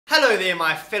Hello there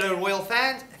my fellow royal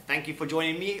fans, thank you for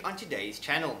joining me on today's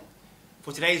channel.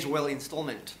 For today's royal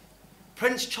installment,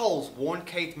 Prince Charles warned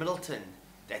Kate Middleton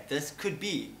that this could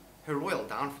be her royal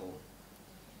downfall.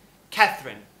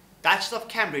 Catherine, Duchess of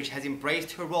Cambridge, has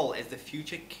embraced her role as the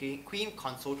future Queen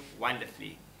Consort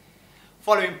wonderfully.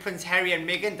 Following Prince Harry and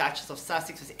Meghan, Duchess of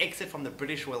Sussex's exit from the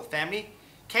British royal family,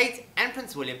 Kate and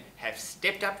Prince William have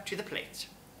stepped up to the plate.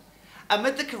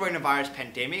 Amid the coronavirus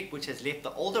pandemic, which has left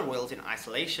the older royals in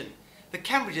isolation, the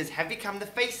Cambridges have become the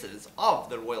faces of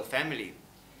the royal family.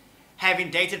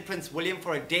 Having dated Prince William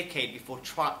for a decade before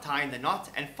tying the knot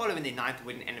and following their 9th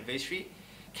wedding anniversary,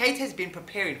 Kate has been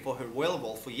preparing for her royal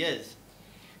role for years.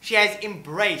 She has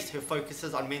embraced her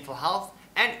focuses on mental health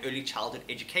and early childhood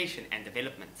education and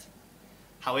development.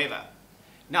 However,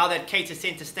 now that Kate is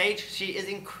centre stage, she is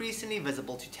increasingly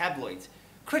visible to tabloids,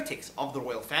 critics of the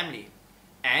royal family,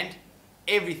 and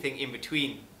everything in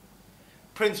between.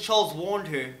 Prince Charles warned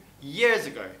her years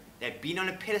ago that being on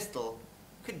a pedestal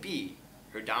could be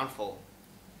her downfall.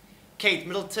 Kate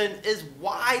Middleton is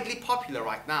widely popular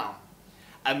right now.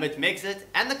 Amid Brexit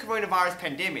and the coronavirus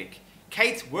pandemic,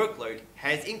 Kate's workload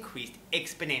has increased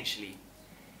exponentially.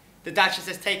 The Duchess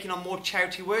has taken on more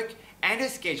charity work and her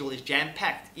schedule is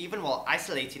jam-packed even while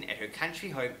isolating at her country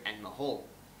home and Mahal.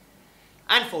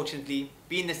 Unfortunately,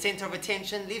 being the centre of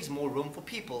attention leaves more room for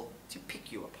people to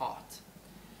pick you apart.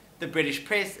 The British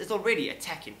press is already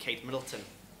attacking Kate Middleton.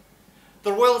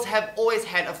 The royals have always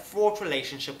had a fraught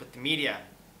relationship with the media.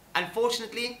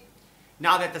 Unfortunately,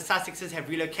 now that the Sussexes have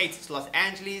relocated to Los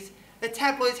Angeles, the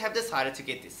tabloids have decided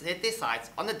to set their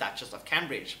sights on the Duchess of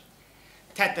Cambridge.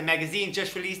 Tatler magazine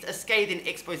just released a scathing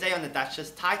expose on the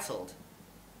Duchess titled,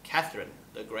 Catherine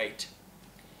the Great.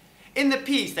 In the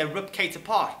piece, they ripped Kate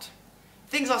apart.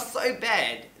 Things are so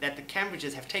bad that the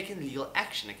Cambridges have taken legal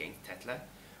action against Tatler,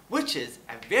 which is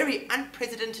a very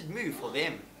unprecedented move for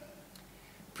them.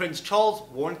 Prince Charles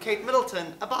warned Kate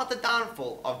Middleton about the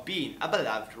downfall of being a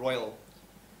beloved royal.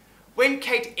 When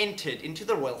Kate entered into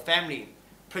the royal family,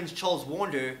 Prince Charles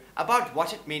warned her about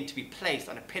what it meant to be placed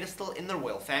on a pedestal in the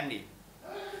royal family.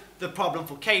 The problem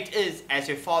for Kate is, as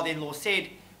her father-in-law said,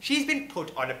 she's been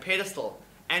put on a pedestal,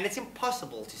 and it's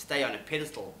impossible to stay on a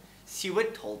pedestal,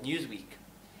 Seward told Newsweek.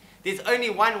 There's only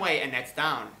one way, and that's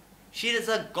down. She is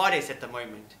a goddess at the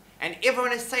moment, and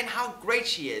everyone is saying how great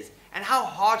she is and how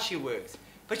hard she works,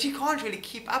 but she can't really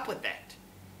keep up with that.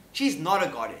 She's not a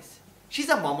goddess. She's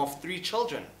a mom of 3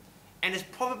 children, and is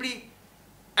probably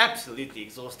absolutely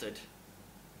exhausted.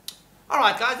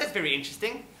 Alright guys, that's very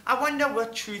interesting. I wonder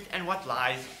what truth and what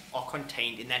lies are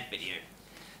contained in that video.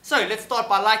 So let's start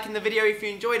by liking the video if you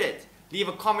enjoyed it. Leave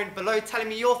a comment below telling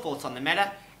me your thoughts on the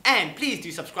matter. And please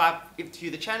do subscribe to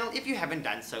the channel if you haven't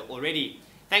done so already.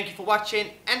 Thank you for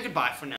watching and goodbye for now.